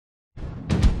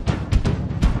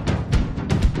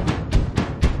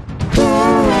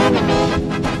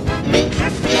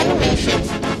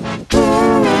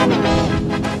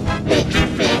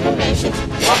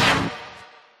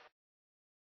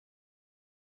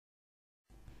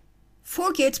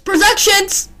4 Kids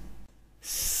Productions!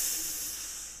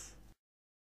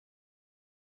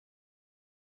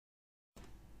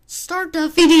 Start the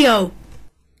video!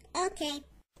 Okay.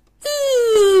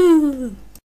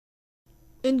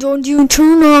 And don't you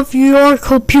turn off your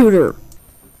computer.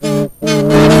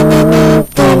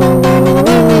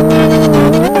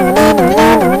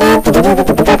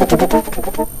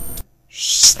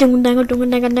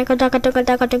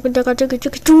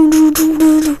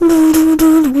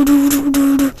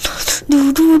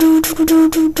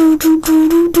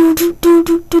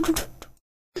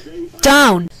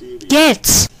 Down.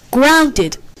 Gets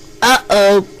grounded.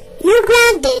 Uh-oh. You're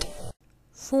grounded.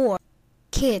 4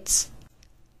 Kids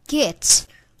gets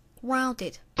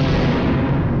grounded.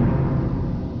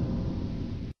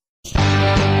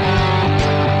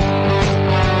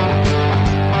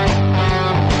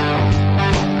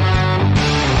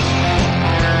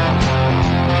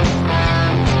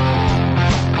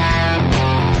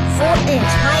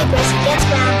 High aggressive gets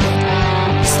grounded.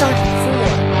 Start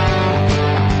 4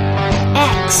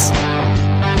 X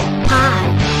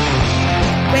pie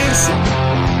grassy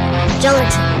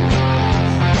gelatin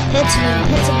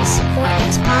Pepsi's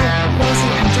 4X pie grassy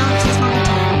and gelatin's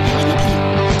monotone MVP.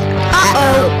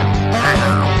 Uh-oh.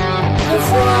 You're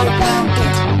fully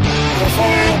grounded. You're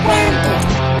fully grounded.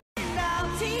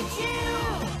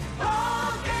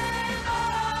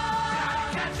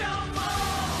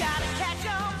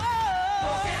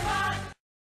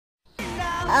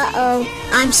 Uh-oh,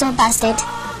 I'm so busted.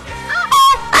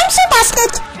 I'm so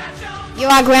busted! You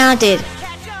are grounded.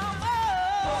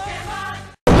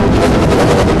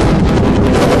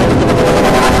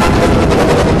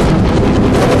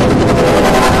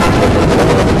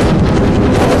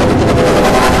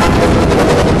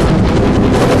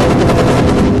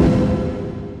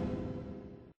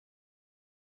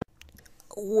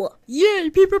 Yay,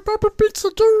 Pepper Pepper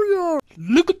Pizzeria!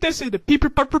 Look at this in the Pepper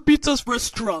Pepper Pizza's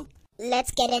restaurant.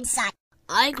 Let's get inside.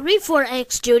 I agree for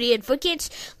X, Judy, and for kids.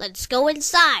 Let's go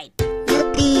inside.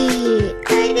 Yippee!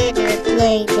 I never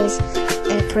played this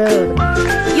approved.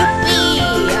 Yippee!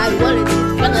 I wanted to be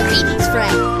Philippine's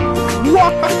friend. Wow!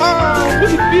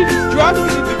 Look at Phoenix driving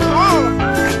in the car!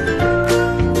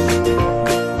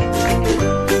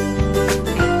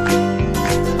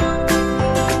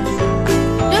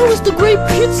 That was the great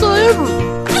pizza ever!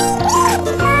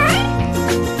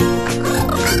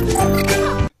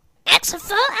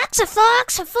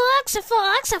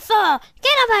 XFO!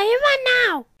 Get over here right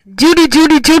now! Judy,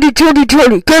 get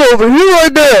over here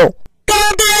right now! Go!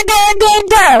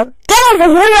 Get over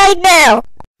here right now!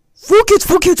 Focus,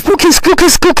 get over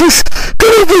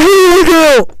here right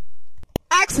now!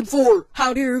 Action 4!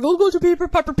 How dare you go to Pepper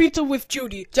Pepper Pizza with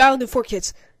Judy? Down the 4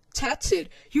 Kids. That's it.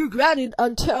 You're grounded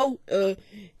until,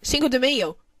 Cinco de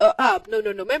Mayo. No.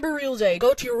 Remember rules day.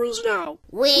 Go to your rules now.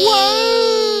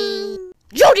 Whoa!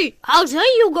 Judy, how dare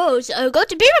you go to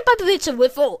Pepper Pepper Pizza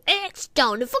with 4X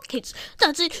down the 4 Kids.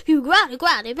 That's it. You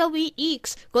grounded, but we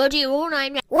X. Go to your own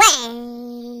name. Way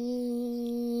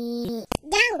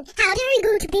down. How dare you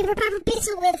go to Pepper Pepper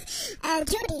Pizza with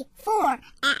Judy,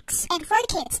 4X, and 4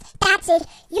 Kids. That's it.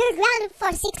 You're grounded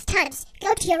for 6 times.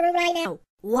 Go to your room right now.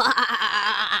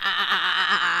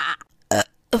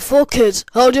 4 Kids,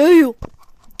 how dare you?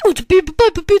 Go to Pepper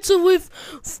Pepper Pizza with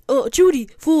Judy,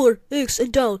 4X,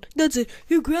 and down. That's it.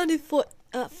 You're grounded for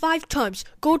 5 times.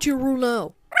 Go to your room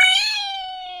now.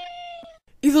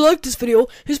 If you like this video,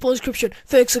 here's my description.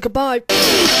 Thanks and goodbye.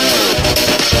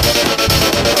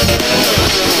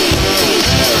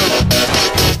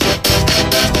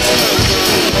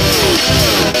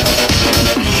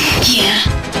 Yeah.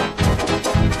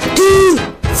 Dude,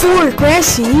 4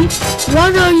 Grassy,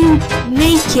 why are you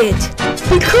naked?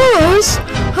 Because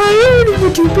I heard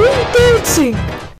what you been dancing.